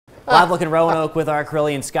Live look in Roanoke with our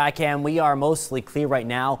Carilion Skycam. We are mostly clear right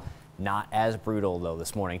now. Not as brutal though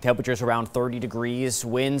this morning. Temperatures around 30 degrees.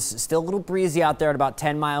 Winds still a little breezy out there at about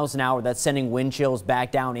 10 miles an hour. That's sending wind chills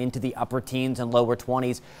back down into the upper teens and lower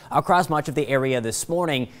 20s across much of the area this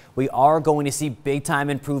morning. We are going to see big time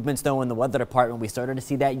improvements though in the weather department. We started to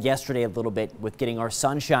see that yesterday a little bit with getting our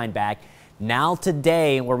sunshine back. Now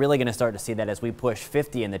today, we're really going to start to see that as we push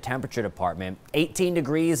 50 in the temperature department. 18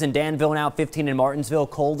 degrees in Danville now, 15 in Martinsville.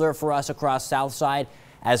 Colder for us across Southside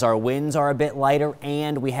as our winds are a bit lighter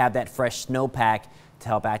and we have that fresh snowpack to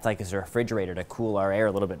help act like as a refrigerator to cool our air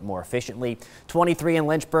a little bit more efficiently. 23 in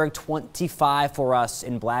Lynchburg, 25 for us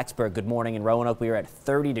in Blacksburg. Good morning in Roanoke. We are at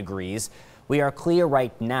 30 degrees. We are clear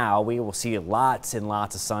right now. We will see lots and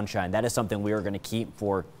lots of sunshine. That is something we are going to keep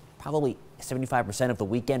for probably 75% of the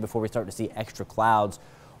weekend before we start to see extra clouds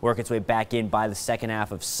work its way back in by the second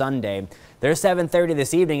half of Sunday. There's 7:30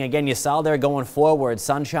 this evening. Again, you saw there going forward.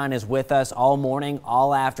 Sunshine is with us all morning,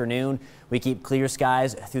 all afternoon. We keep clear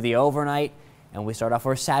skies through the overnight, and we start off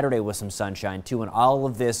our Saturday with some sunshine too. And all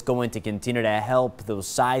of this going to continue to help those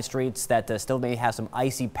side streets that still may have some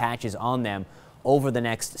icy patches on them over the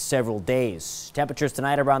next several days. Temperatures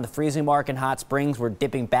tonight around the freezing mark in Hot Springs. We're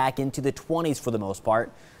dipping back into the 20s for the most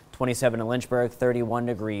part. 27 in Lynchburg, 31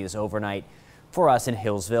 degrees overnight for us in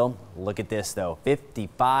Hillsville. Look at this though,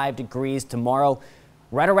 55 degrees tomorrow,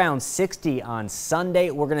 right around 60 on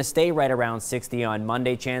Sunday. We're going to stay right around 60 on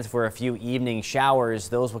Monday. Chance for a few evening showers.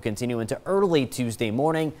 Those will continue into early Tuesday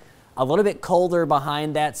morning. A little bit colder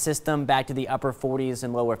behind that system, back to the upper 40s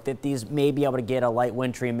and lower 50s. May be able to get a light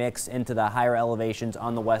wintry mix into the higher elevations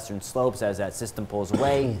on the western slopes as that system pulls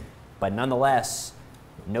away. But nonetheless,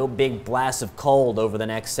 no big blasts of cold over the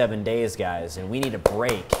next 7 days, guys, and we need a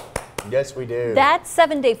break. Yes, we do. That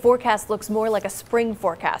 7-day forecast looks more like a spring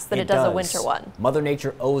forecast than it does a winter one. Mother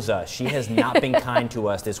Nature owes us. She has not been kind to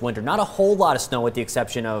us this winter. Not a whole lot of snow with the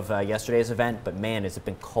exception of yesterday's event, but man, has it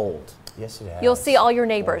been cold. Yes, it has. You'll see all your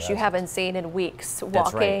neighbors you haven't seen in weeks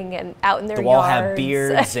walking and out in their yards. They'll all have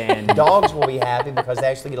beards and dogs will be happy because they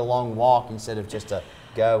actually get a long walk instead of just a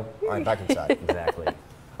go. All right, back inside. Exactly.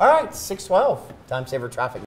 All right, 6:12. Time saver traffic.